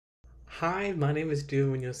Hi, my name is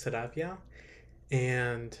Muñoz-Sarabia,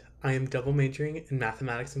 and I am double majoring in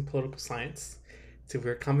mathematics and political science. It's a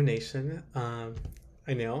weird combination.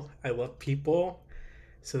 I know I love people,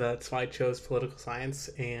 so that's why I chose political science,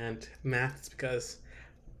 and math is because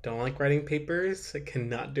I don't like writing papers. I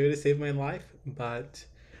cannot do it to save my life, but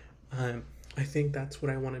um, I think that's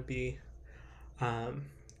what I want to be, um,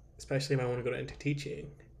 especially if I want to go into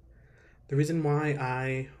teaching. The reason why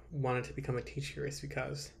I wanted to become a teacher is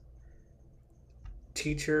because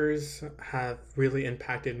teachers have really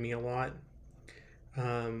impacted me a lot.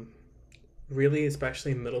 Um, Really,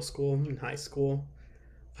 especially in middle school and high school,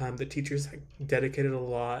 the teachers dedicated a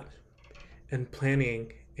lot and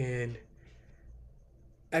planning and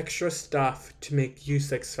extra stuff to make you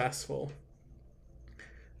successful.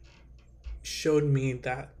 Showed me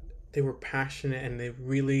that they were passionate and they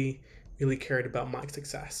really cared about my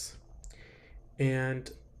success. And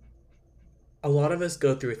a lot of us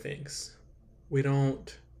go through things. We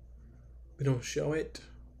don't we don't show it.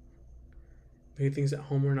 Maybe things at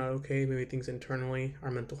home are not okay. Maybe things internally, our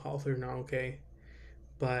mental health are not okay.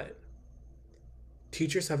 But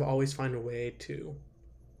teachers have always found a way to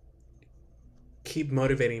keep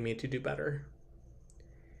motivating me to do better.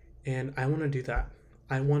 And I want to do that.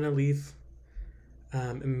 I want to leave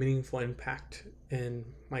a meaningful impact in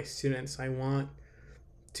my students. I want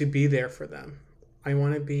to be there for them. I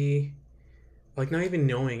want to be like not even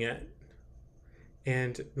knowing it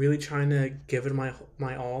and really trying to give it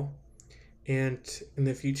my all. And in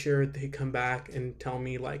the future, they come back and tell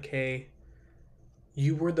me like, "Hey,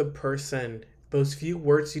 you were the person. Those few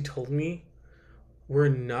words you told me were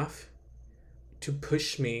enough to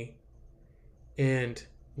push me and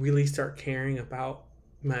really start caring about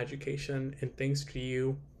my education. And thanks to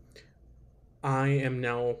you, I am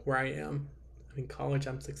now where I am. I'm in college.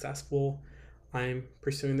 I'm successful. I'm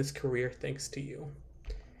pursuing this career thanks to you."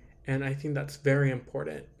 And I think that's very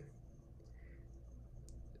important.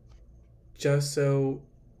 Just so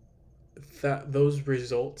that those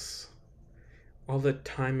results, all the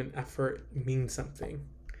time and effort mean something.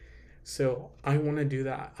 So I want to do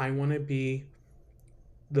that. I want to be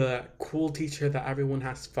the cool teacher that everyone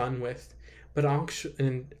has fun with, but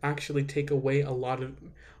actually take away a lot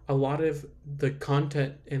of the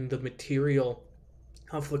content and the material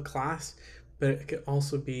of the class, but it could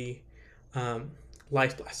also be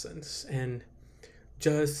life lessons and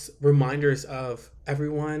just reminders of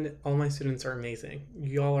everyone. All my students are amazing.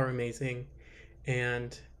 Y'all are amazing,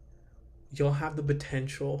 and y'all have the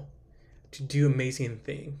potential to do amazing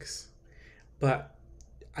things. But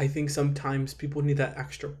I think sometimes people need that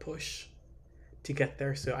extra push to get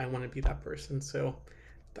there. So I want to be that person. So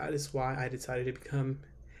that is why I decided to become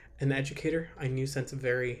an educator. I knew since a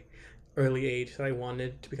very early age that I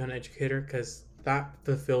wanted to become an educator because that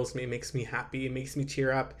fulfills me. It makes me happy. It makes me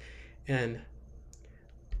cheer up. And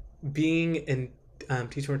being in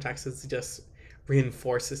Teach More Texas just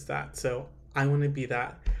reinforces that. So I want to be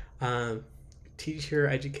that teacher,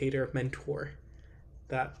 educator, mentor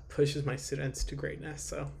that pushes my students to greatness.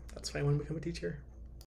 So that's why I want to become a teacher.